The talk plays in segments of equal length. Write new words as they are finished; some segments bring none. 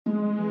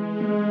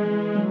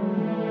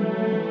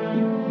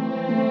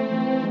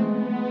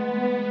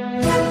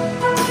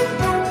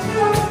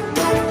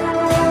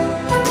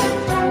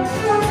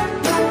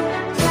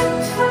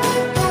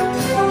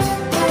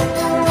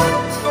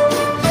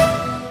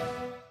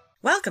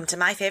Welcome to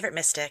My Favorite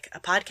Mystic,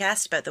 a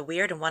podcast about the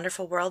weird and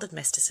wonderful world of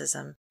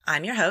mysticism.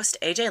 I'm your host,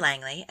 AJ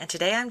Langley, and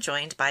today I'm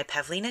joined by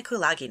Pavlina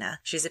Kulagina.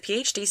 She's a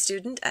PhD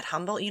student at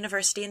Humboldt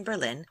University in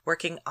Berlin,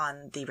 working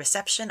on the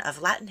reception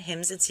of Latin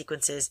hymns and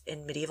sequences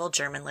in medieval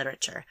German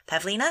literature.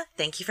 Pavlina,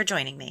 thank you for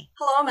joining me.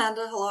 Hello,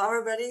 Amanda. Hello,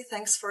 everybody.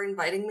 Thanks for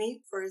inviting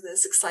me for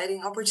this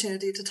exciting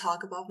opportunity to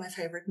talk about my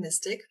favorite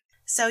mystic.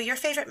 So your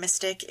favorite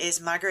mystic is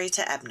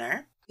Margareta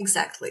Ebner.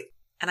 Exactly.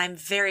 And I'm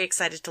very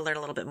excited to learn a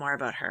little bit more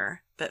about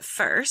her. But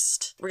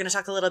first, we're going to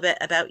talk a little bit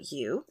about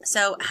you.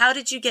 So how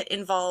did you get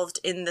involved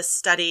in the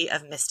study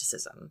of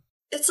mysticism?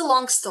 It's a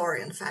long story,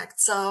 in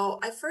fact. So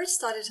I first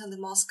studied in the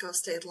Moscow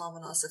State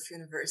Lomonosov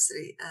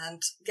University,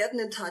 and getting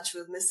in touch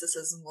with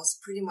mysticism was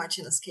pretty much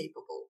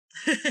inescapable.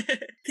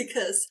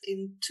 Because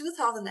in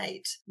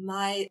 2008,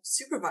 my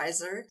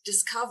supervisor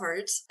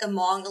discovered,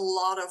 among a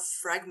lot of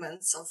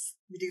fragments of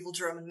medieval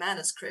German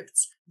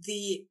manuscripts,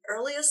 the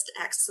earliest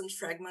extant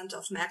fragment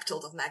of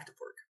Mechthild of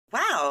Magdeburg.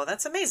 Wow,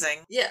 that's amazing.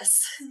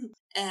 Yes.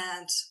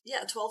 And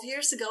 12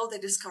 years ago, they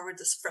discovered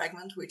this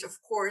fragment, which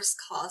of course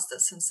caused a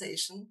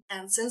sensation.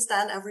 And since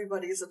then,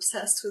 everybody is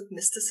obsessed with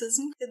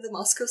mysticism in the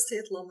Moscow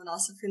State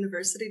Lomonosov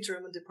University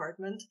German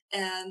department.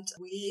 And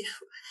we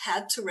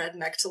had to read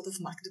Mechthild of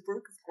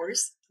Magdeburg, of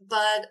course.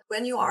 But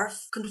when you are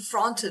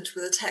confronted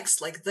with a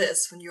text like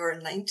this, when you're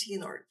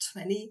 19 or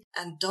 20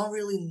 and don't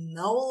really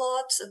know a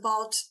lot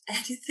about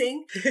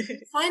anything, you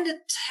find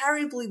it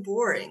terribly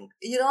boring.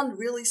 You don't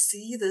really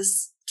see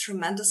this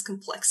tremendous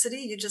complexity.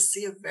 You just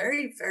see a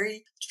very,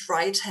 very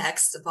dry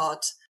text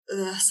about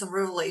some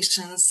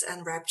revelations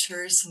and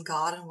raptures and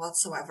God and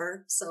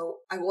whatsoever. So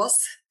I was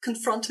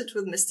confronted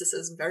with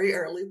mysticism very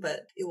early,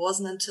 but it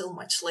wasn't until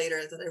much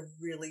later that I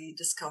really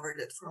discovered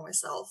it for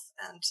myself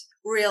and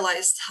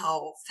realized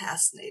how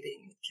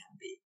fascinating it can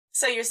be.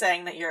 So you're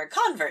saying that you're a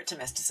convert to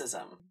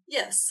mysticism?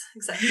 Yes,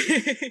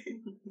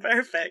 exactly.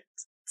 Perfect.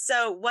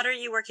 So what are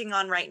you working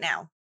on right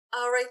now?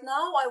 Right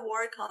now, I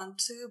work on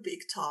two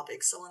big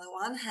topics. So on the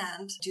one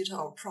hand, due to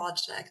our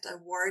project, I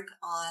work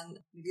on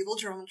medieval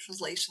German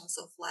translations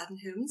of Latin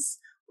hymns,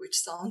 which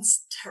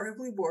sounds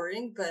terribly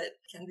boring, but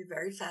can be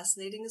very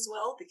fascinating as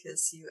well,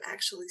 because you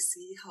actually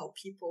see how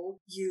people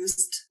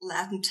used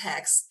Latin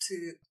texts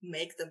to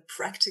make them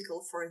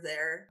practical for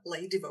their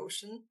lay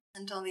devotion.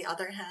 And on the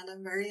other hand,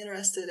 I'm very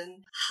interested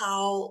in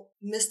how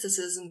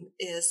mysticism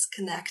is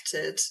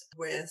connected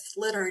with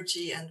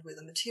liturgy and with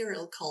the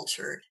material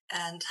culture,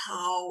 and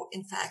how,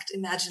 in fact,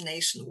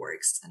 imagination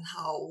works and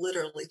how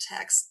literally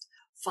texts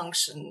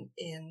function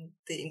in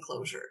the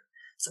enclosure.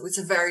 So it's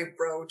a very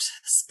broad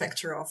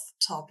spectrum of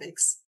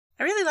topics.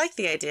 I really like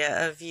the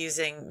idea of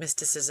using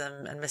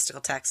mysticism and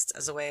mystical texts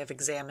as a way of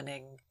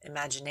examining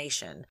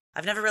imagination.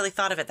 I've never really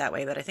thought of it that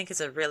way, but I think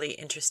it's a really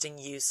interesting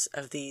use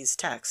of these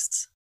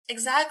texts.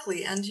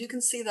 Exactly. And you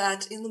can see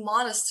that in the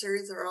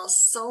monastery, there are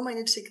so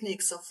many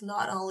techniques of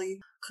not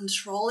only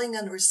controlling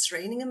and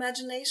restraining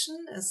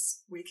imagination,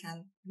 as we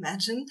can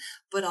imagine,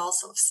 but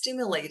also of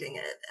stimulating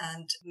it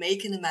and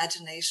making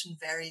imagination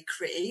very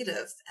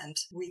creative. And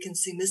we can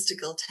see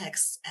mystical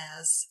texts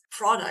as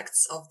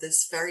products of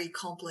this very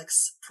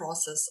complex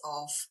process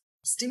of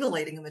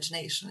stimulating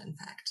imagination, in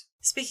fact.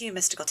 Speaking of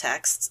mystical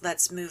texts,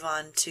 let's move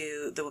on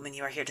to the woman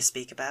you are here to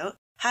speak about.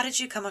 How did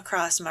you come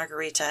across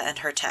Margareta and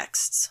her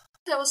texts?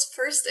 I was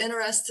first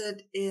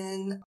interested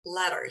in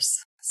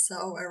letters.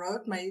 So I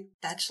wrote my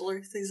bachelor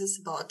thesis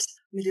about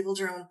medieval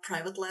German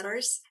private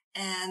letters.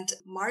 And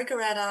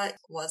Margareta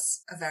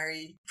was a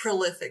very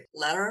prolific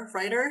letter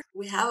writer.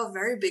 We have a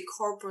very big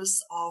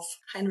corpus of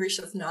Heinrich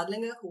of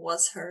Nördlinge, who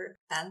was her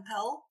pen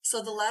pal.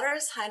 So the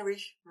letters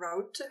Heinrich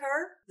wrote to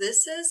her,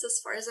 this is, as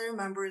far as I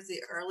remember,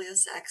 the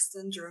earliest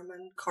extant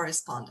German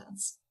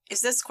correspondence. Is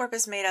this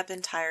corpus made up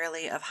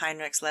entirely of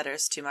Heinrich's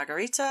letters to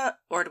Margareta,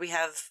 or do we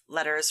have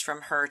letters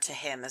from her to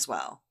him as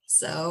well?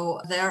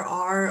 So there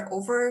are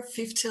over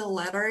 50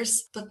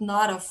 letters, but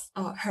not of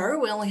her.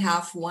 We only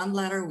have one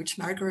letter which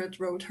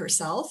Margaret wrote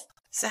herself.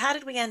 So how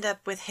did we end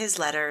up with his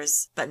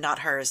letters, but not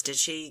hers? Did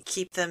she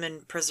keep them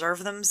and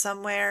preserve them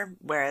somewhere,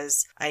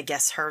 whereas I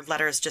guess her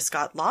letters just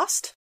got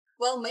lost?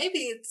 Well, maybe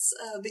it's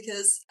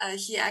because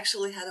he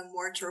actually had a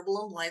more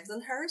turbulent life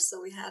than her,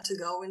 so he had to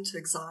go into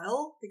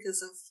exile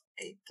because of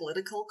a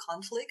political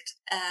conflict,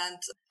 and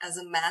as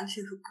a man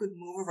who could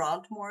move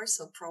around more,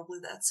 so probably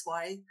that's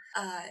why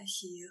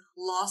he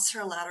lost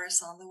her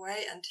letters on the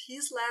way. And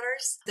his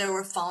letters, they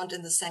were found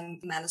in the same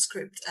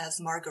manuscript as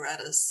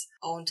Margareta's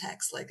own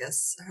text, like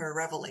as her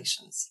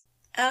revelations.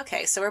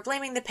 Okay, so we're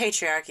blaming the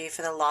patriarchy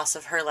for the loss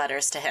of her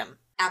letters to him.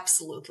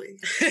 Absolutely.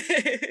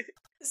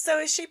 So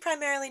is she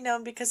primarily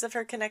known because of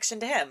her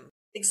connection to him?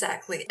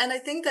 Exactly. And I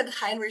think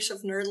that Heinrich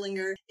of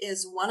Nördlinge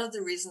is one of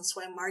the reasons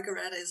why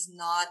Margareta is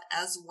not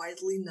as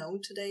widely known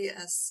today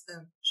as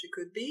she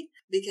could be,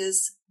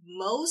 because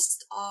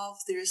most of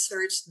the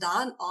research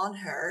done on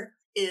her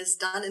is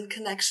done in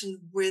connection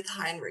with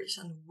Heinrich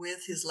and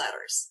with his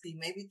letters.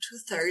 Maybe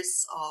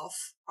 2/3 of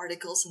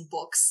articles and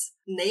books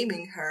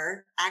naming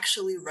her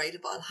actually write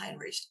about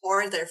Heinrich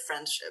or their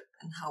friendship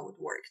and how it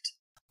worked.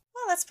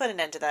 Well, let's put an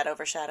end to that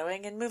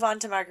overshadowing and move on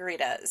to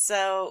Margareta.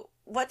 So,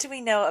 what do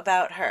we know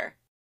about her?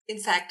 In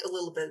fact, a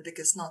little bit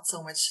because not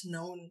so much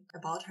known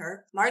about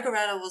her.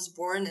 Margareta was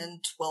born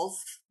in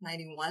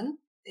 1291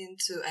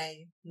 into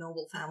a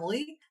noble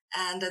family.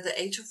 And at the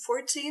age of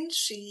 14,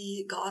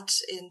 she got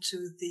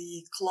into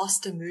the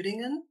Kloster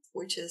Müdingen,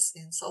 which is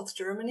in South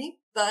Germany.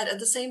 But at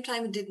the same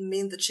time, it didn't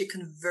mean that she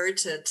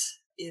converted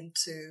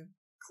into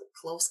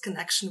close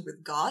connection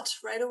with God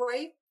right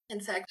away. In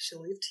fact, she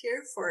lived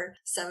here for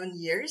 7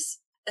 years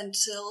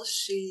until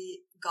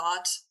she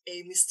got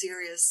a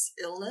mysterious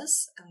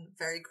illness, a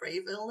very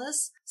grave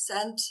illness,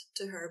 sent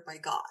to her by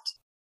God.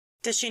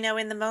 Does she know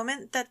in the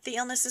moment that the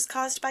illness is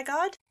caused by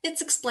God?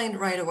 It's explained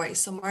right away.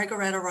 So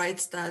Margareta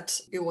writes that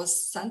it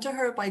was sent to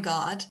her by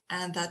God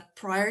and that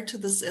prior to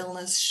this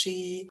illness,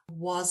 she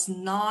was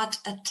not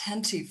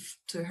attentive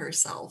to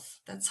herself.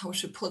 That's how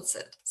she puts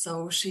it.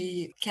 So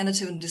she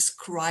cannot even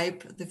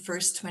describe the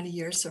first 20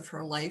 years of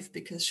her life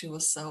because she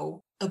was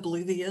so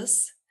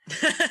oblivious.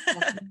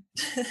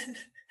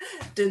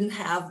 Didn't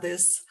have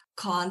this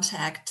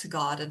contact to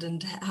God. It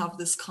didn't have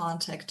this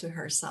contact to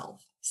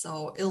herself.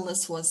 So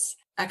illness was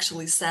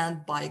actually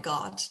sent by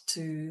God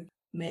to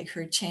make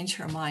her change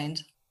her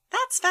mind.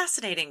 That's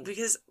fascinating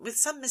because with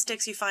some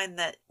mystics you find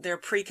that their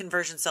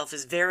pre-conversion self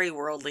is very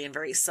worldly and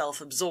very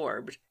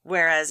self-absorbed,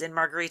 whereas in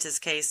Margareta's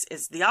case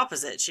it's the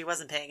opposite. She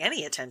wasn't paying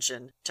any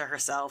attention to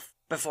herself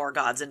before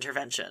God's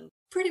intervention.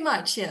 Pretty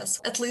much, yes.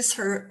 At least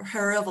her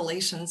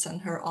revelations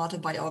and her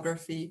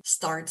autobiography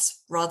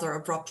starts rather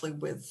abruptly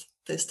with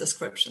this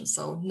description.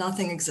 So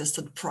nothing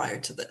existed prior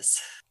to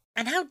this.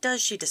 And how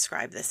does she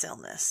describe this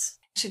illness?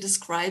 She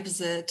describes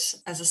it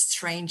as a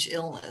strange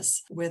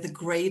illness with a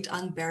great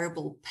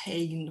unbearable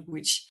pain,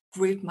 which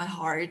gripped my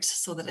heart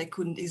so that I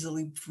couldn't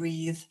easily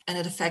breathe. And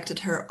it affected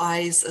her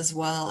eyes as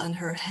well and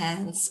her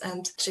hands.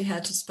 And she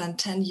had to spend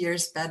 10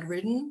 years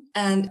bedridden.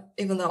 And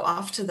even though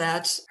after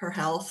that her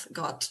health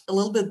got a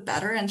little bit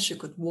better and she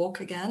could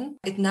walk again,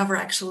 it never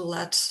actually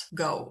let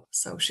go.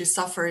 So she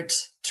suffered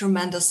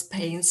tremendous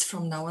pains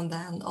from now and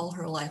then all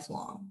her life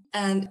long.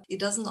 And it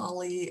doesn't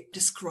only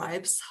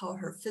describes how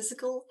her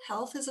physical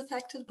health is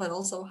affected, but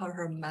also how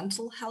her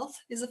mental health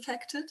is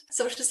affected.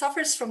 So she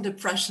suffers from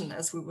depression,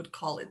 as we would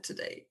call it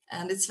today.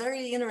 And it's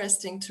very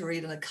interesting to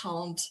read an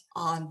account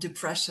on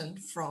depression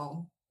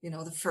from,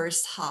 the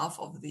first half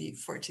of the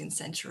 14th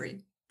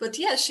century. But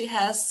yeah, she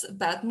has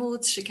bad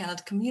moods. She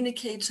cannot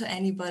communicate to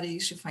anybody.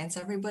 She finds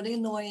everybody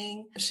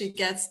annoying. She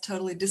gets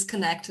totally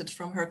disconnected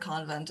from her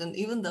convent. And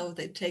even though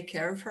they take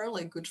care of her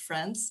like good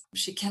friends,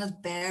 she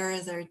cannot bear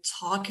their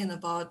talking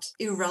about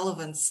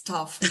irrelevant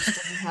stuff which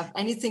doesn't have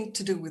anything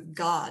to do with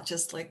God,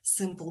 just like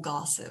simple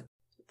gossip.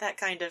 That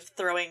kind of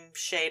throwing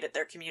shade at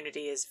their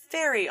community is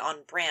very on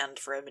brand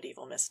for a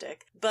medieval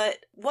mystic. But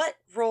what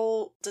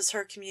role does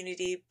her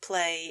community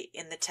play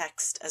in the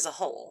text as a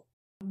whole?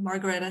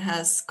 Margareta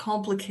has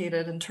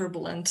complicated and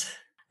turbulent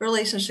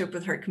relationship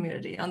with her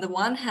community. On the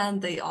one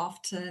hand, they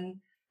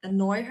often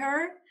annoy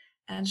her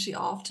and she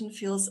often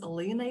feels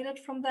alienated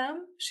from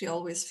them. She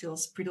always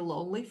feels pretty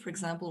lonely. For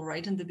example,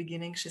 right in the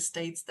beginning, she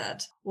states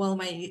that, while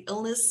my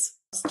illness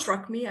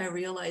struck me, I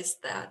realized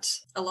that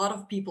a lot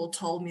of people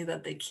told me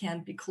that they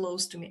can't be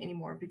close to me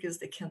anymore because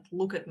they can't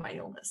look at my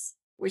illness,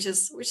 which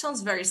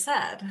sounds very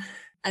sad.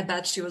 I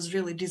bet she was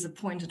really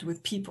disappointed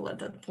with people at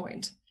that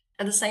point.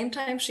 At the same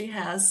time, she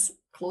has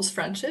close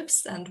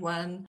friendships, and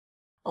when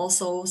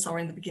also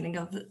somewhere in the beginning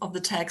of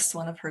the text,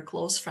 one of her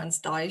close friends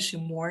dies, she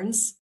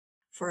mourns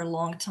for a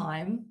long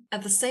time.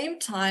 At the same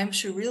time,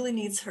 she really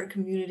needs her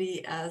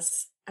community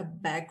as a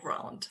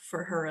background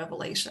for her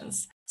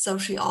revelations. So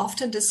she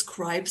often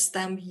describes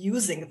them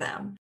using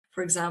them.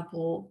 For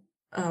example,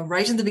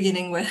 right in the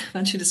beginning,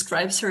 when she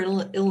describes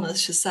her illness,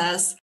 she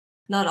says,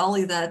 not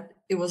only that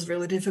it was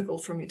really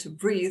difficult for me to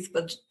breathe,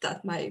 but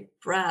that my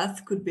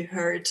breath could be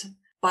heard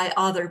by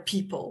other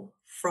people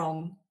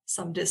from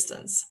some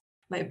distance.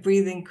 My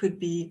breathing could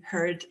be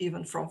heard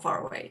even from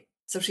far away.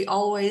 So she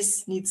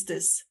always needs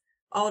this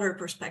outer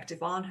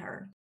perspective on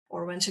her.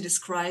 Or when she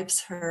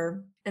describes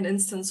an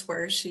instance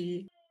where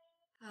she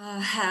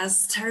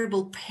has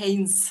terrible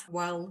pains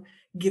while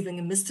giving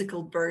a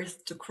mystical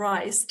birth to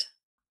Christ,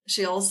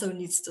 she also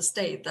needs to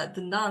state that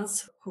the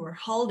nuns who were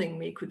holding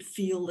me could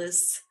feel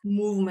this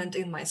movement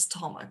in my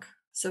stomach.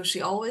 So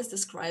she always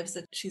describes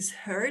that she's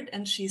heard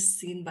and she's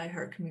seen by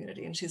her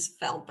community and she's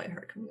felt by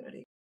her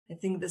community. I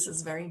think this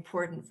is very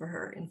important for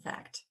her, in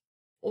fact.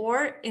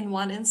 Or in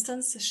one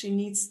instance, she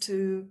needs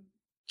to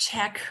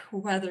check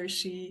whether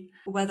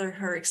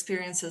her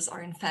experiences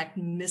are in fact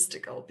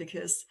mystical,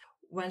 because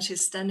when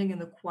she's standing in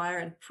the choir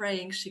and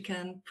praying, she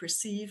can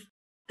perceive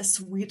a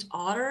sweet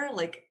odor,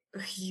 like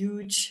a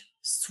huge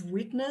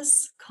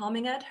sweetness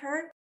coming at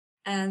her.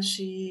 And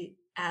she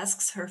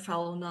asks her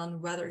fellow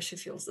nun whether she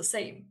feels the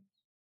same.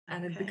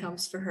 And it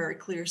becomes for her a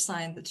clear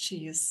sign that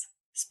she is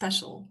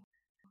special.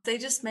 They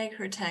just make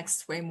her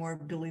text way more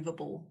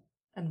believable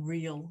and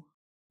real.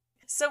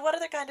 So what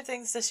other kind of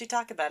things does she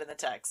talk about in the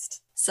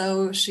text?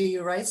 So she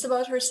writes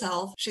about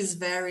herself. She's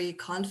very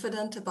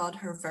confident about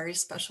her very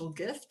special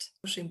gift.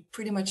 She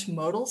pretty much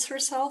models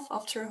herself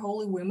after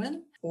holy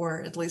women,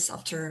 or at least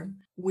after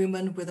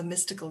women with a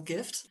mystical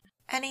gift.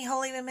 Any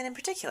holy women in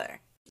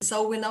particular?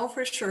 So we know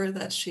for sure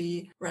that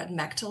she read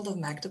Mechthild of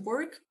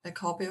Magdeburg. A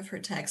copy of her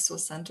text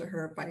was sent to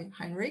her by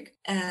Heinrich.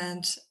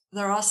 And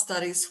there are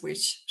studies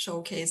which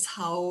showcase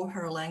how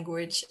her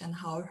language and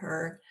how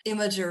her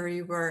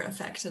imagery were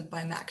affected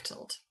by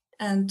Mechthild.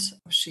 And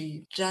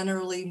she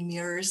generally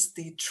mirrors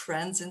the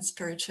trends in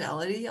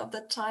spirituality of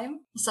that time.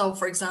 So,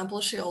 for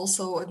example, she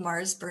also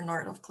admires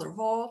Bernard of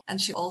Clairvaux,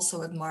 and she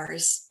also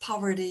admires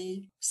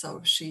poverty. So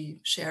she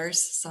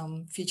shares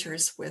some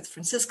features with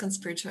Franciscan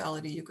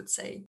spirituality, you could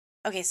say.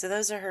 Okay, so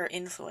those are her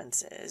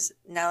influences.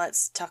 Now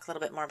let's talk a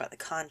little bit more about the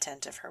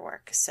content of her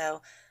work.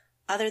 So,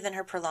 other than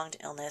her prolonged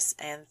illness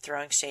and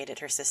throwing shade at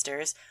her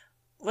sisters,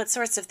 what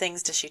sorts of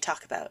things does she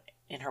talk about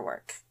in her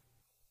work?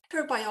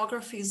 Her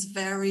biography is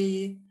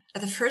at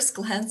the first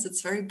glance,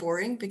 it's very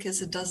boring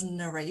because it doesn't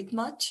narrate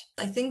much.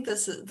 I think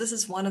this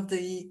is one of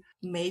the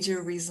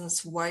major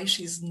reasons why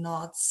she's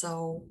not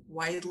so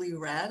widely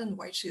read and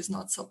why she's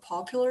not so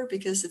popular,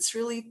 because it's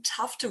really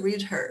tough to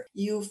read her.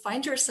 You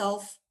find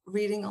yourself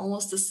reading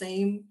almost the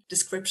same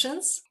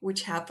descriptions,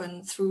 which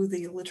happen through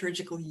the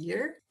liturgical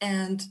year,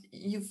 and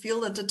you feel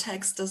that the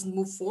text doesn't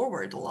move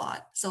forward a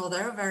lot. So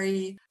there are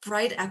very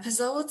bright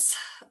episodes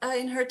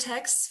in her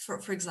text. For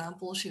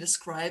example, she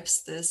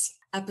describes this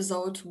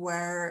episode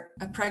where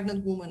a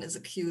pregnant woman is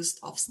accused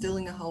of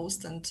stealing a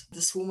host, and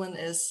this woman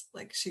is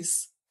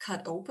she's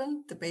cut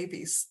open, the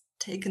baby's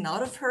taken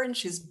out of her, and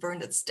she's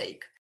burned at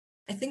stake.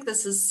 I think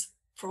this is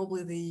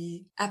probably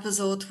the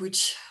episode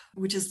which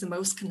is the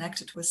most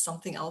connected with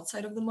something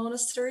outside of the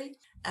monastery.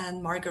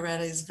 And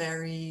Margareta is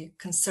very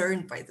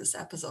concerned by this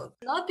episode,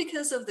 not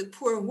because of the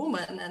poor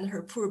woman and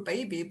her poor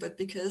baby, but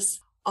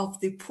because of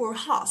the poor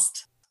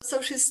host.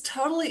 So she's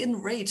totally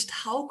enraged.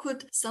 How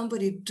could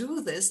somebody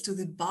do this to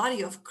the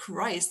body of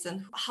Christ?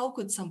 And how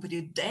could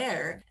somebody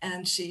dare?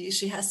 And she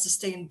has to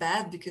stay in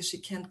bed because she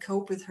can't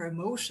cope with her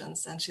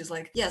emotions. And she's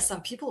like, yeah,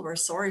 some people were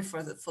sorry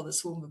for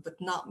this woman, but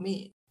not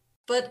me.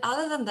 But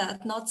other than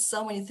that, not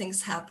so many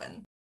things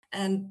happen.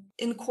 And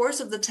in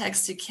course of the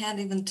text, you can't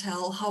even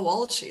tell how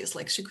old she is.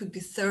 Like she could be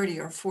 30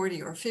 or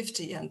 40 or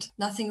 50 and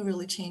nothing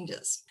really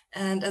changes.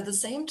 And at the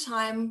same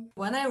time,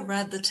 when I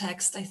read the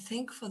text, I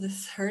think for the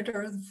third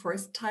or the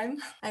fourth time,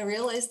 I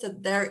realized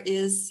that there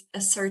is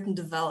a certain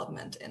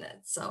development in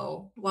it.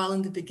 So while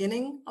in the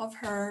beginning of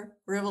her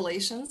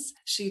revelations,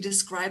 she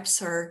describes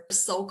her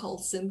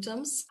so-called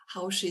symptoms,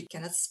 how she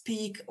cannot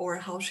speak or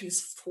how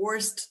she's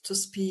forced to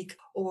speak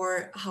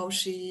or how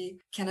she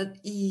cannot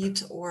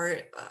eat or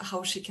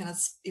how she cannot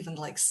even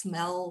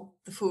smell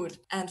the food.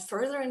 And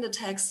further in the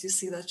text, you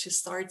see that she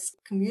starts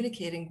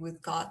communicating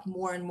with God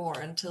more and more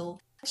until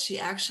she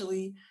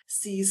actually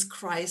sees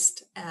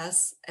Christ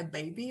as a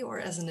baby or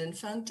as an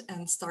infant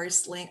and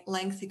starts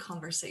lengthy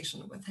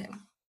conversation with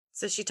him.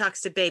 So she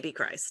talks to baby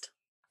Christ.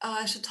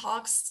 She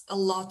talks a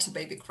lot to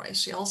baby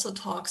Christ. She also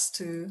talks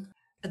to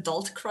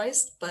adult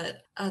Christ,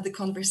 but the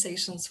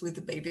conversations with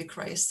the baby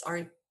Christ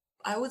are,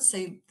 I would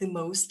say, the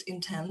most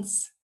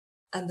intense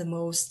and the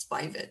most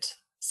vivid.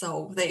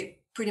 So they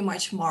pretty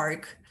much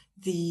mark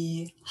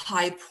the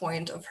high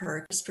point of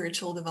her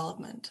spiritual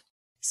development.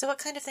 So what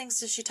kind of things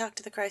does she talk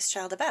to the Christ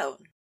child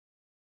about?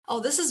 Oh,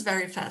 this is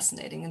very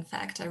fascinating. In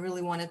fact, I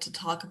really wanted to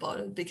talk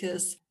about it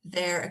because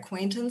their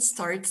acquaintance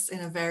starts in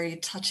a very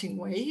touching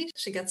way.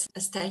 She gets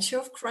a statue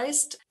of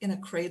Christ in a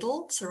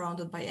cradle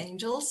surrounded by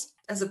angels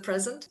as a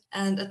present.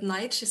 And at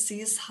night, she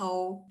sees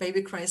how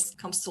baby Christ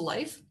comes to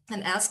life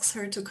and asks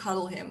her to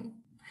cuddle him.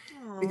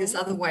 Aww. Because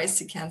otherwise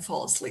he can't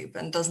fall asleep,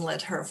 and doesn't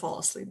let her fall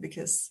asleep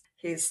because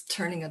he's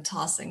turning and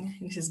tossing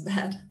in his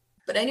bed.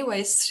 But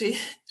anyways,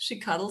 she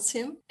cuddles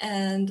him,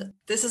 and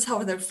this is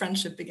how their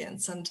friendship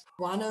begins. And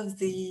one of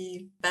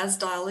the best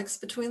dialogues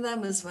between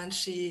them is when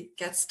she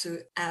gets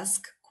to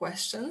ask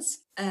questions.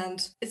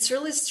 And it's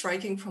really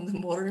striking from the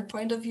modern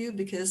point of view,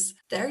 because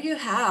there you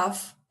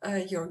have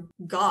your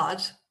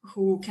God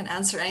who can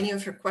answer any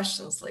of your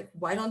questions. Like,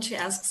 why don't you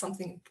ask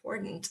something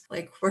important?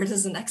 Like, where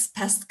does the next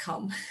pest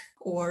come?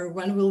 Or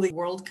when will the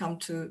world come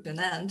to an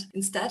end?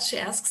 Instead, she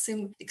asks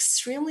him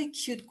extremely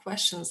cute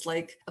questions,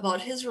 like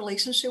about his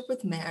relationship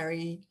with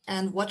Mary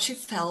and what she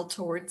felt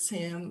towards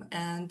him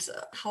and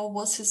how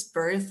was his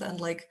birth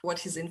and what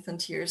his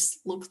infant years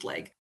looked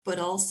like. But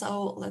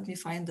also, let me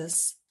find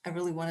this. I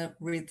really want to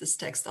read this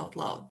text out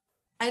loud.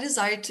 I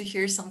desired to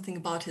hear something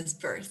about his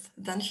birth.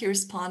 Then he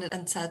responded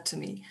and said to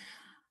me,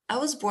 I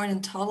was born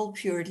in total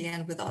purity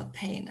and without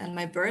pain, and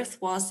my birth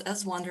was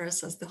as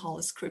wondrous as the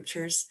Holy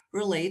Scriptures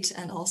relate,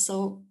 and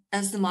also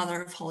as the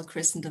mother of Holy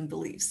Christendom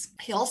believes.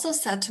 He also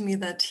said to me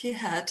that he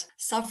had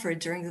suffered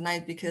during the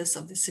night because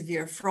of the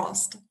severe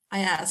frost. I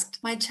asked,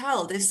 my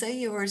child, they say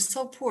you are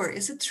so poor.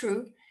 Is it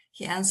true?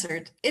 He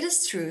answered, it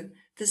is true.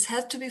 This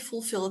had to be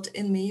fulfilled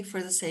in me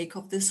for the sake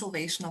of the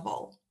salvation of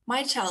all.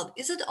 My child,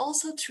 is it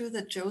also true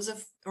that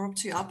Joseph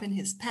roped you up in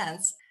his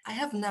pants? I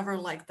have never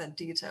liked that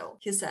detail.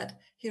 He said,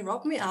 he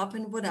wrapped me up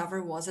in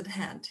whatever was at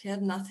hand. He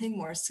had nothing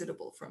more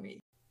suitable for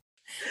me.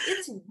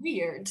 It's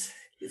weird.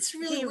 It's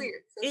really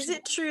weird. So Is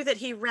it true that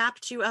he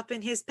wrapped you up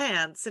in his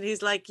pants? And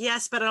he's like,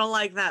 yes, but I don't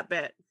like that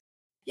bit.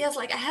 Yes,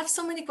 like I have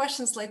so many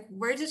questions. Like,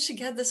 where did she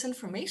get this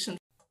information?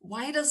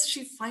 Why does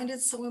she find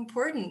it so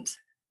important?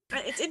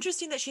 It's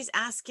interesting that she's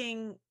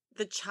asking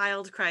the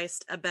child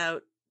Christ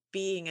about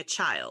being a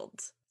child.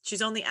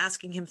 She's only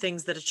asking him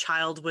things that a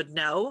child would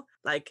know.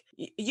 Like,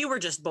 you were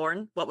just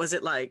born. What was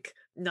it like?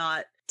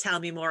 Not tell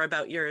me more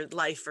about your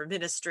life or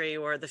ministry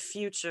or the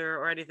future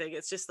or anything.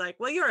 It's just like,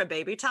 well, you're a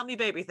baby. Tell me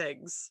baby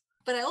things.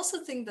 But I also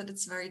think that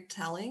it's very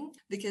telling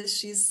because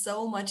she's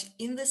so much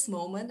in this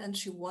moment and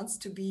she wants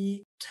to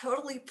be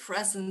totally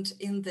present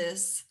in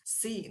this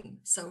scene.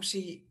 So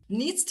she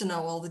needs to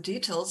know all the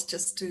details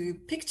just to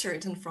picture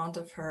it in front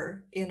of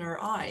her in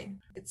her eye.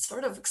 It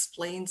sort of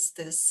explains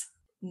this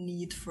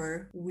need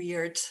for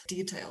weird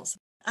details.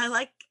 I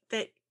like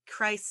that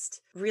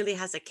Christ really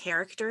has a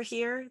character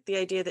here. The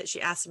idea that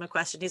she asked him a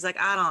question, he's like,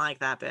 I don't like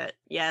that bit.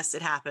 Yes,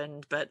 it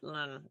happened, but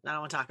I don't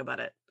want to talk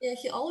about it. Yeah,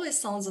 he always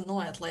sounds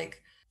annoyed,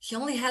 like he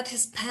only had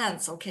his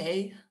pants,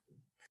 okay?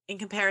 In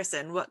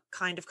comparison, what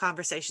kind of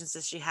conversations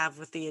does she have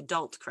with the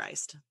adult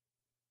Christ?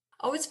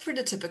 Oh, it's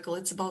pretty typical.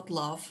 It's about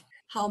love,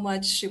 how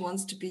much she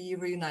wants to be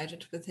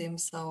reunited with him.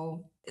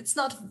 So it's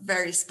not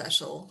very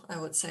special, I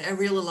would say. I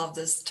really love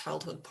this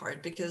childhood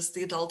part because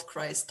the adult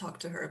Christ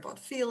talked to her about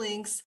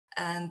feelings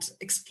and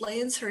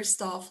explains her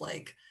stuff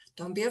like,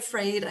 don't be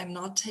afraid, I'm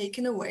not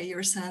taking away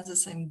your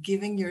senses, I'm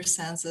giving your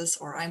senses,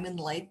 or I'm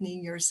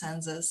enlightening your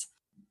senses.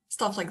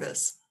 Stuff like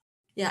this.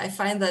 Yeah, I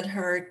find that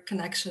her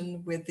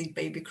connection with the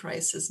baby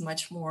Christ is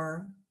much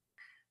more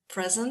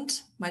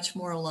present, much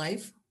more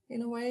alive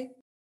in a way.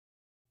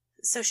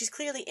 So she's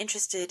clearly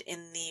interested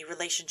in the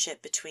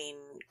relationship between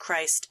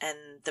Christ and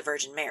the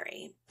Virgin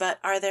Mary. But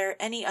are there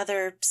any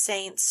other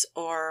saints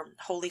or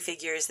holy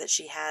figures that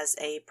she has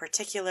a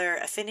particular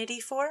affinity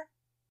for?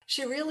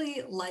 She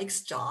really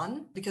likes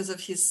John because of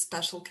his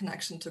special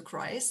connection to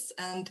Christ.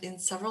 And in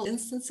several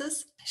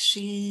instances,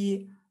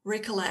 she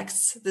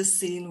recollects the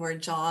scene where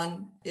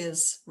John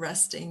is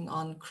resting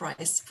on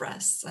Christ's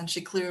breast, and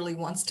she clearly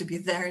wants to be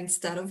there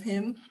instead of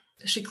him.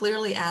 She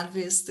clearly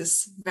envies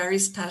this very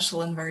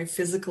special and very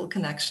physical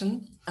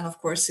connection. And of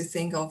course, you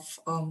think of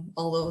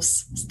all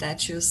those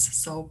statues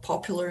so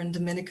popular in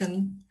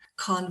Dominican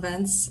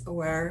convents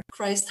where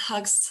Christ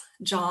hugs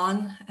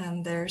John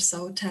and they're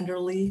so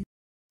tenderly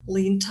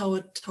lean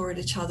toward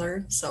each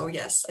other. So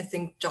yes, I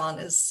think John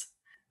is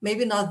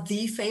maybe not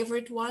the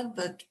favorite one,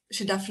 but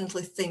she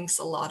definitely thinks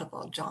a lot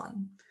about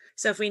John.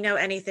 So if we know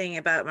anything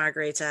about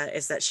Margareta,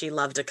 is that she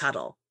loved to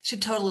cuddle. She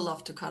totally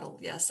loved to cuddle,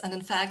 yes. And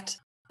in fact,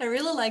 I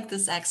really like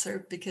this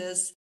excerpt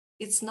because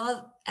it's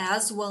not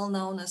as well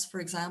known as,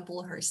 for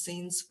example, her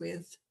scenes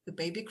with the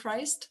baby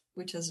Christ,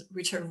 which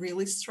are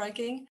really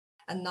striking,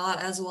 and not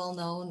as well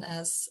known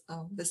as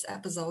this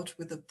episode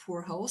with the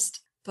poor host.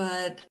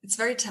 But it's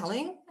very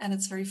telling and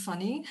it's very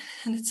funny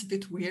and it's a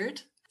bit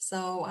weird.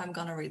 So I'm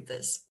gonna read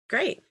this.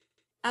 Great.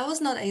 I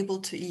was not able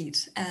to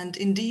eat, and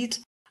indeed,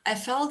 I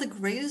felt the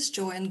greatest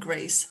joy and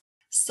grace,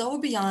 so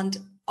beyond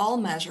all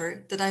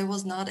measure that I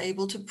was not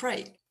able to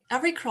pray.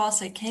 Every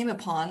cross I came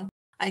upon,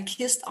 I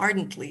kissed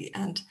ardently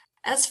and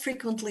as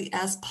frequently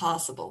as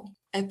possible.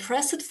 I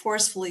pressed it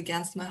forcefully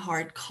against my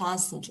heart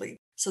constantly,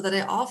 so that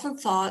I often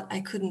thought I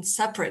couldn't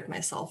separate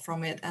myself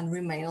from it and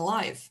remain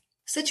alive.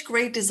 Such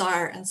great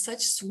desire and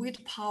such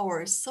sweet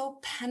power so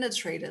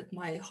penetrated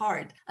my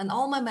heart and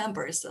all my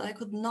members that I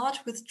could not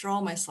withdraw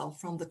myself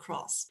from the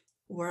cross.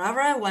 Wherever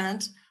I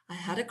went, I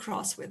had a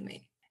cross with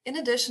me. In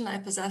addition, I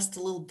possessed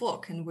a little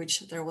book in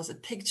which there was a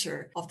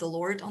picture of the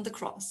Lord on the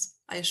cross.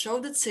 I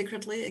showed it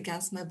secretly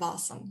against my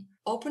bosom,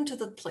 open to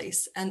that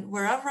place, and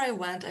wherever I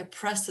went, I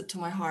pressed it to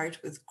my heart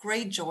with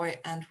great joy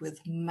and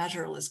with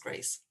measureless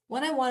grace.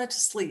 When I wanted to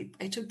sleep,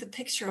 I took the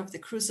picture of the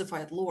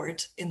crucified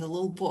Lord in the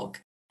little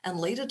book and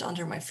laid it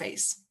under my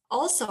face.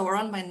 Also,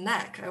 around my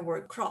neck, I wore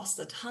a cross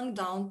that hung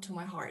down to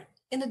my heart.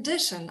 In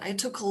addition, I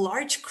took a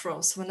large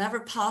cross whenever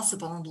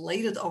possible and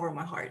laid it over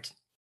my heart.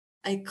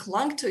 I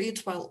clung to it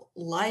while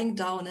lying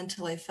down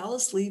until I fell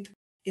asleep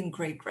in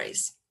great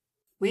grace.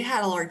 We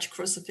had a large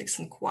crucifix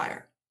in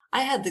choir.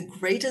 I had the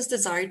greatest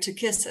desire to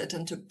kiss it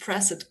and to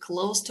press it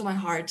close to my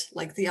heart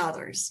like the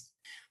others.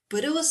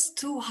 But it was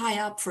too high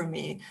up for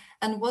me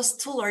and was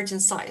too large in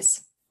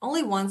size.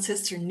 Only one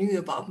sister knew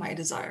about my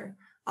desire.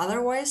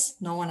 Otherwise,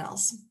 no one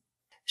else.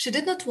 She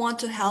did not want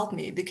to help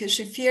me because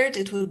she feared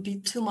it would be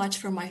too much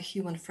for my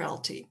human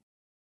frailty.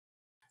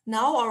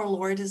 Now our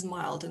Lord is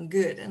mild and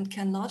good and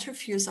cannot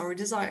refuse our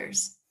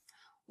desires.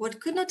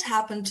 What could not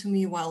happen to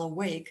me while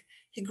awake,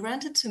 he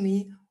granted to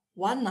me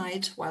one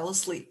night while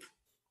asleep.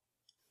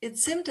 It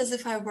seemed as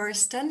if I were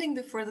standing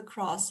before the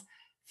cross,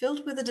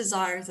 filled with the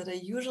desire that I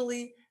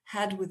usually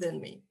had within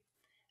me.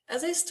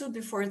 As I stood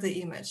before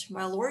the image,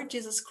 my Lord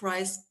Jesus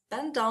Christ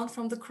bent down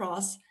from the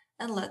cross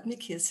and let me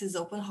kiss his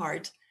open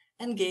heart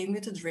and gave me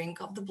to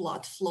drink of the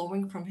blood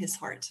flowing from his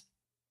heart.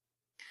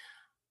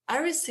 I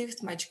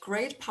received much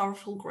great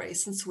powerful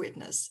grace and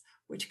sweetness,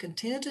 which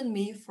continued in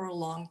me for a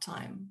long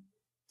time.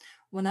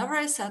 Whenever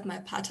I said my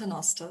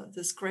paternoster,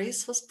 this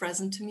grace was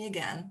present to me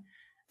again,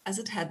 as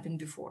it had been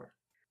before.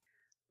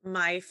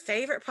 My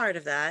favorite part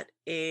of that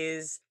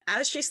is,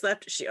 as she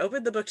slept, she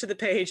opened the book to the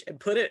page and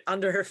put it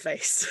under her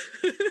face.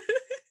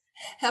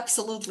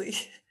 Absolutely.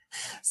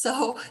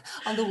 So,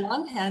 on the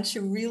one hand, she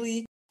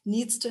really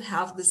needs to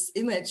have this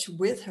image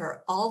with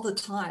her all the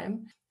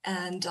time.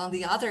 And on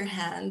the other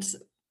hand,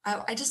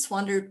 I just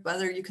wondered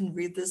whether you can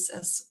read this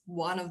as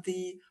one of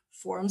the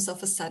forms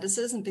of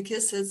asceticism,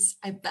 because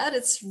I bet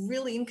it's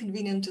really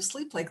inconvenient to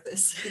sleep like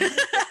this.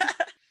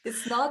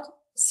 It's not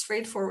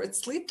straightforward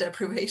sleep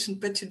deprivation,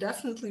 but you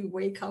definitely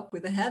wake up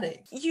with a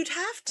headache. You'd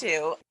have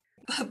to.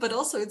 But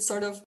also it's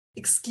sort of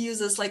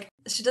excuses, like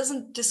she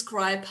doesn't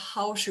describe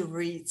how she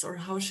reads or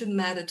how she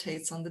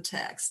meditates on the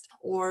text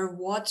or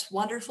what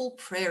wonderful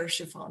prayer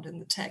she found in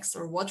the text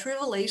or what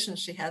revelation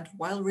she had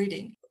while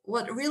reading.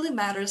 What really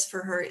matters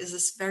for her is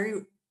this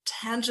very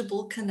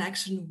tangible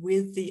connection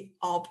with the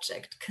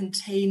object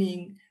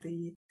containing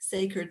the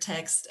sacred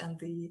text and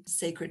the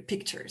sacred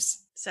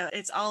pictures. So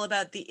it's all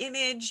about the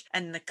image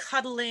and the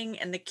cuddling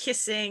and the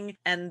kissing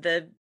and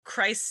the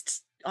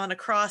Christ on a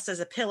cross as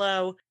a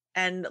pillow,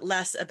 and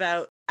less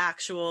about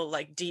actual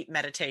like deep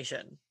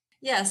meditation.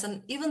 Yes,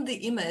 and even the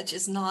image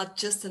is not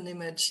just an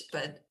image,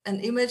 but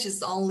an image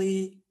is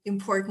only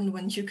important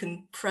when you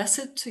can press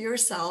it to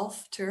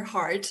yourself, to your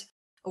heart,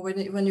 or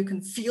when you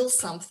can feel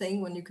something,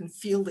 when you can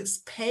feel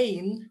this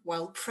pain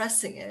while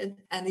pressing it,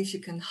 and if you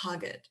can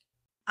hug it.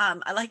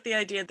 I like the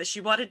idea that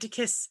she wanted to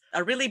kiss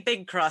a really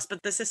big cross,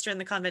 but the sister in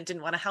the convent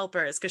didn't want to help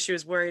her. It's because she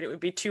was worried it would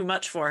be too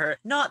much for her.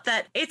 Not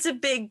that it's a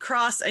big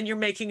cross and you're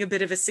making a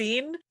bit of a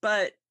scene,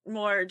 but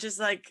more just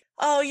like,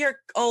 oh, you're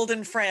old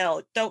and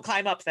frail. Don't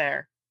climb up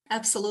there.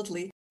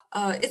 Absolutely.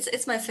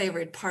 It's my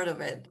favorite part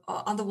of it.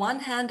 On the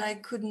one hand, I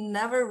could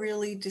never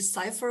really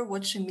decipher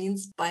what she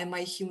means by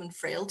my human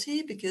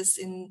frailty, because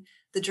in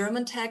the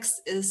German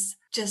text is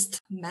just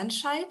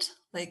Menschheit,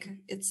 like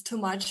it's too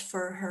much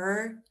for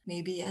her,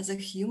 maybe as a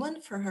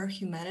human, for her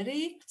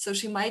humanity. So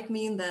she might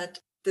mean that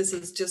this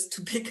is just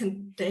too big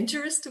and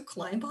dangerous to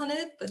climb on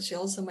it, but she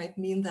also might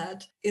mean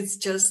that it's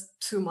just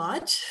too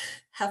much.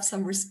 Have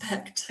some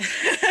respect.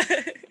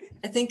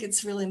 I think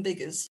it's really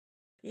ambiguous.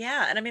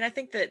 Yeah, and I mean, I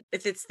think that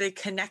if it's the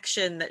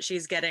connection that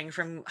she's getting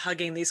from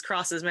hugging these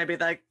crosses, maybe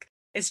like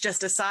it's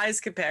just a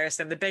size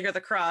comparison. The bigger the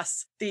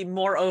cross, the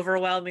more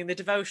overwhelming the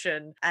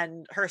devotion,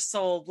 and her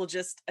soul will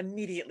just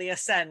immediately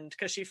ascend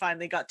because she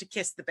finally got to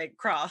kiss the big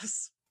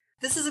cross.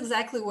 This is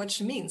exactly what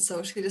she means.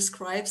 So she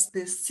describes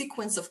this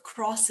sequence of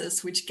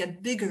crosses which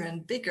get bigger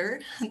and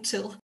bigger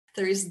until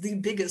there is the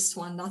biggest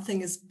one.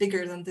 Nothing is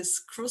bigger than this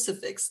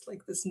crucifix,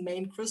 like this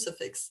main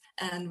crucifix.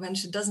 And when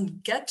she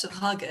doesn't get to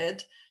hug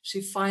it,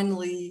 she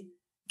finally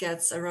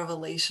gets a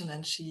revelation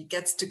and she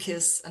gets to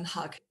kiss and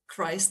hug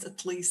Christ,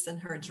 at least in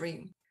her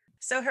dream.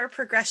 So her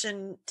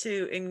progression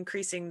to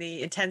increasing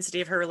the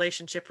intensity of her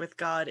relationship with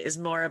God is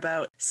more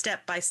about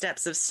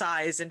step-by-steps of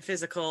size and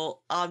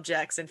physical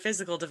objects and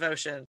physical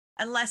devotion,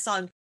 and less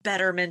on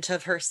betterment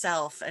of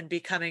herself and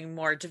becoming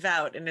more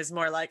devout, and is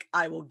more like,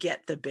 I will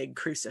get the big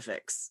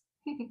crucifix.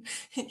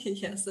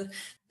 Yes,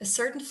 a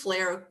certain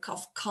flair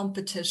of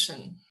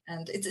competition.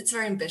 And it's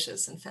very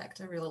ambitious, in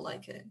fact. I really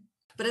like it.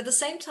 But at the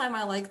same time,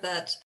 I like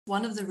that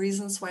one of the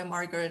reasons why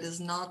Margaret is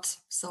not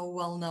so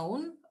well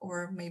known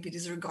or maybe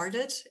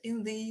disregarded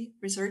in the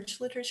research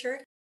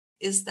literature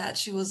is that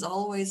she was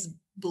always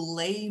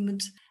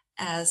blamed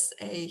as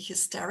a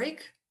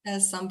hysteric,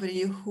 as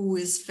somebody who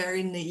is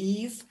very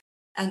naive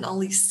and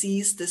only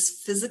sees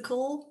this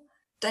physical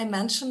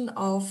dimension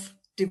of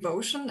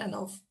devotion and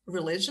of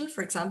religion.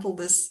 For example,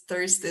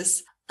 there is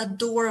this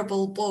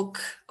adorable book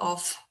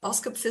of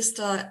Oscar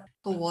Pfister,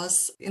 who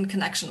was in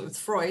connection with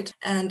Freud.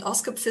 And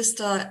Oscar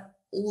Pfister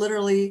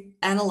literally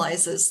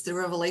analyzes the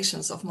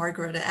revelations of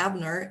Margareta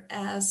Ebner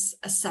as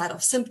a set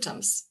of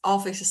symptoms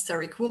of a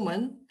hysteric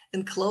woman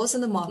enclosed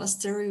in a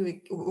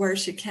monastery where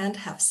she can't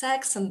have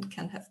sex and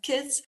can't have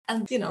kids.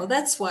 And,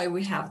 that's why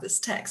we have this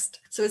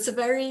text. So it's a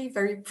very,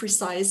 very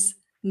precise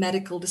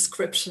medical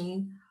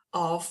description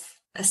of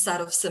a set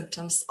of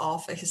symptoms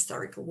of a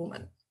hysterical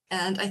woman.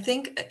 And I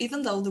think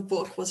even though the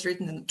book was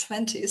written in the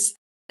 20s,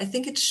 I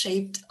think it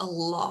shaped a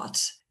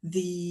lot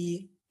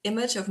the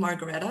image of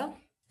Margareta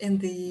in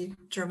the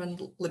German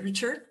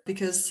literature,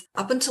 because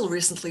up until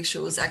recently, she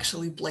was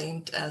actually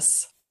blamed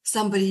as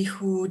somebody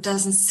who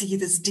doesn't see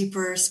this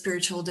deeper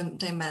spiritual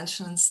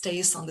dimension and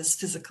stays on this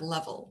physical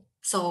level.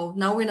 So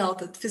now we know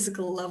that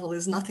physical level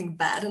is nothing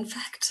bad, in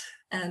fact,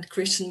 and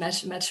Christian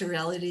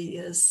materiality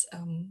is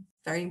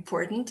very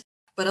important.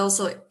 But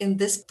also in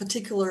this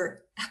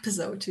particular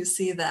episode, you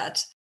see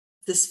that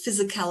this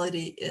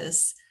physicality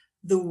is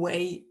the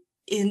way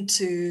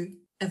into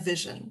a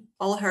vision.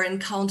 All her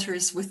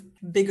encounters with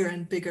bigger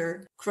and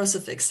bigger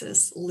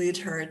crucifixes lead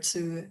her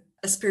to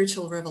a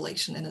spiritual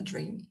revelation in a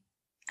dream.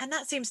 And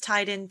that seems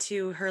tied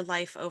into her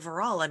life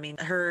overall. I mean,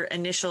 her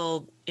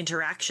initial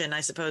interaction,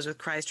 I suppose, with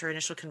Christ, her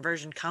initial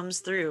conversion comes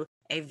through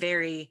a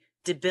very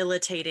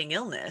debilitating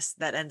illness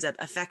that ends up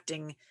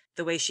affecting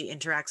the way she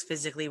interacts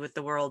physically with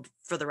the world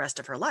for the rest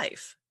of her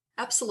life.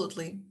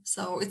 Absolutely.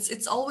 So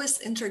it's always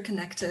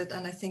interconnected,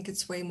 and I think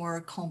it's way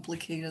more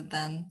complicated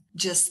than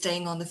just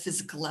staying on the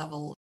physical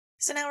level.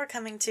 So now we're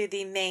coming to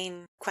the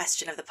main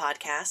question of the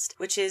podcast,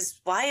 which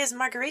is, why is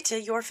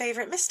Margareta your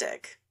favorite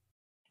mystic?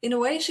 In a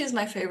way, she's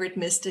my favorite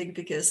mystic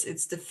because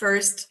it's the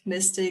first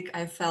mystic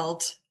I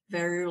felt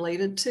very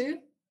related to.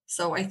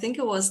 So I think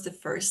it was the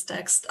first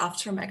text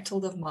after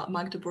Mechtild of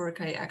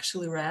Magdeburg I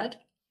actually read.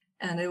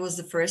 And it was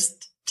the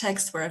first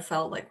text where I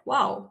felt like,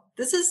 wow,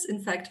 this is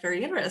in fact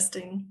very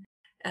interesting.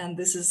 And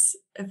this is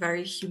a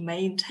very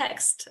humane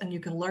text. And you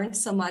can learn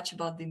so much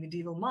about the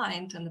medieval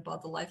mind and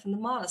about the life in the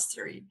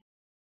monastery,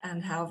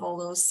 and have all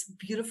those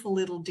beautiful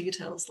little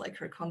details like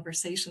her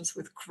conversations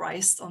with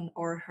Christ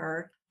or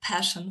her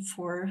passion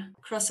for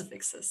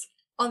crucifixes.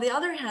 On the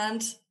other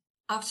hand,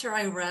 after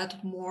I read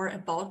more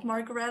about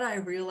Margareta, I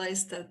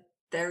realized that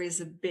there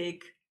is a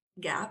big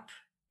gap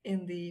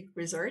in the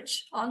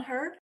research on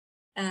her.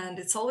 And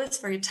it's always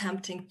very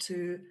tempting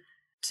to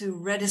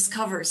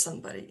rediscover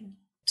somebody,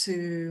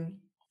 to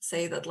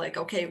say that like,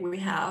 okay, we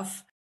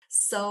have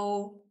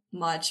so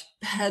much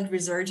bad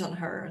research on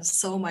her,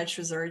 so much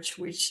research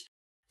which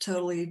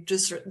totally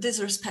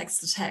disrespects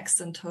the text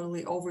and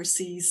totally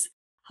oversees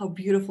how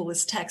beautiful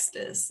this text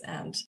is.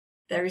 And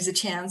there is a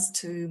chance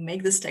to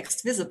make this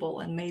text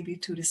visible and maybe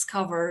to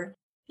discover,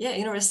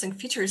 interesting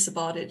features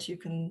about it you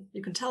can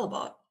tell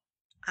about.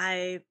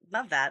 I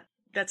love that.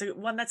 That's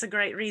a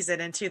great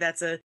reason. And two,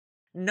 that's a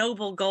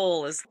noble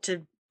goal, is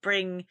to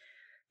bring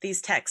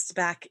these texts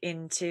back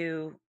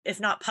into, if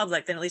not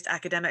public, then at least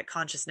academic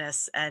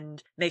consciousness,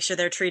 and make sure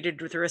they're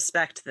treated with the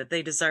respect that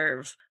they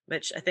deserve,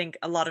 which I think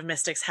a lot of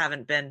mystics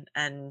haven't been.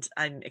 And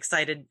I'm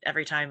excited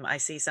every time I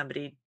see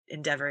somebody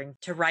endeavoring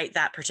to right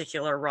that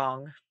particular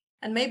wrong.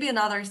 And maybe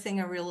another thing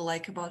I really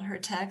like about her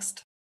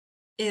text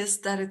is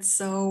that it's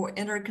so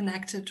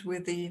interconnected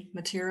with the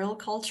material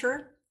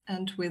culture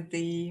and with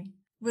the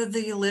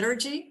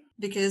liturgy,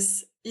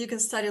 because you can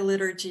study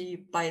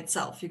liturgy by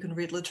itself. You can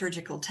read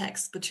liturgical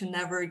texts, but you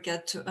never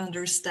get to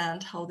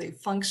understand how they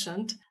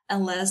functioned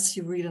unless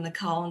you read an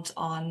account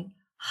on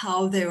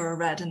how they were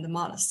read in the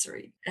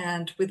monastery.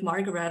 And with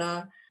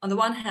Margareta, on the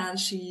one hand,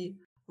 she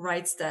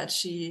writes that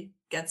she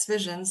gets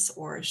visions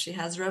or she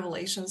has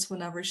revelations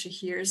whenever she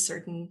hears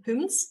certain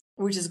hymns,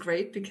 which is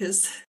great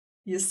because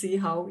you see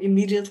how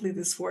immediately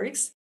this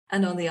works.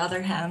 And on the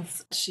other hand,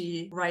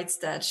 she writes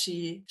that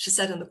she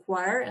sat in the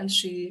choir and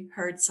she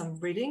heard some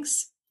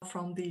readings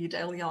from the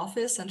daily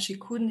office, and she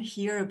couldn't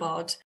hear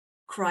about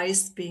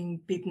Christ being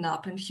beaten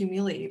up and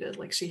humiliated.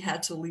 Like, she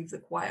had to leave the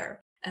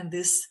choir. And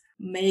this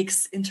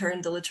makes, in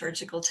turn, the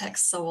liturgical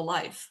text so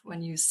alive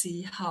when you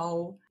see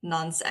how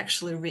nuns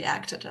actually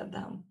reacted at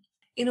them.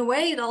 In a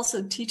way, it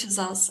also teaches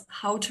us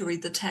how to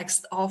read the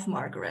text of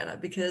Margareta,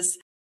 because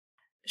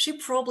she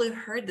probably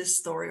heard this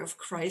story of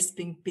Christ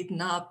being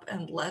beaten up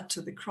and led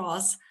to the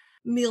cross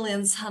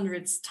millions,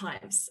 hundreds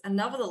times. And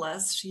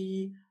nevertheless,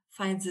 she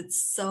finds it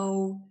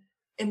so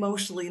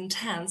emotionally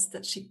intense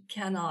that she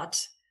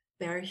cannot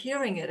bear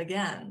hearing it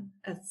again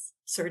at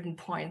certain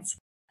points.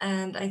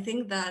 And I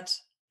think that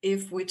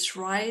if we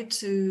try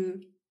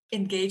to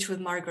engage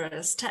with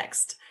Margareta's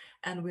text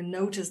and we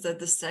notice that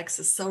this text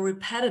is so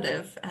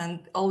repetitive and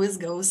always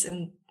goes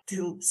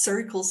into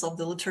circles of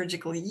the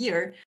liturgical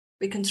year,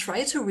 we can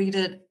try to read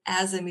it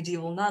as a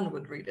medieval nun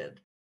would read it.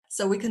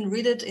 So we can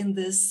read it in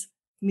this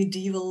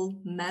medieval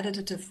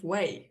meditative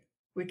way.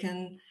 We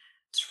can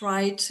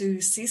try to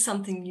see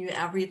something new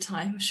every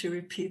time she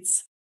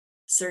repeats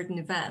certain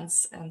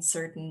events and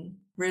certain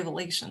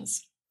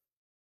revelations.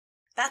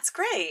 That's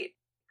great.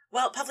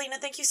 Well, Pavlina,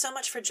 thank you so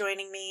much for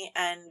joining me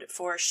and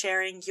for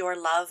sharing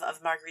your love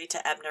of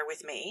Margareta Ebner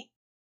with me.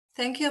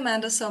 Thank you,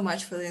 Amanda, so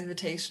much for the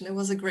invitation. It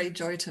was a great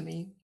joy to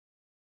me.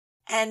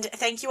 And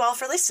thank you all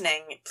for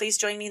listening. Please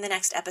join me in the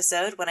next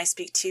episode when I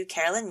speak to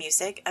Carolyn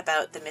Musick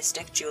about the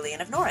mystic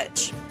Julian of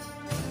Norwich.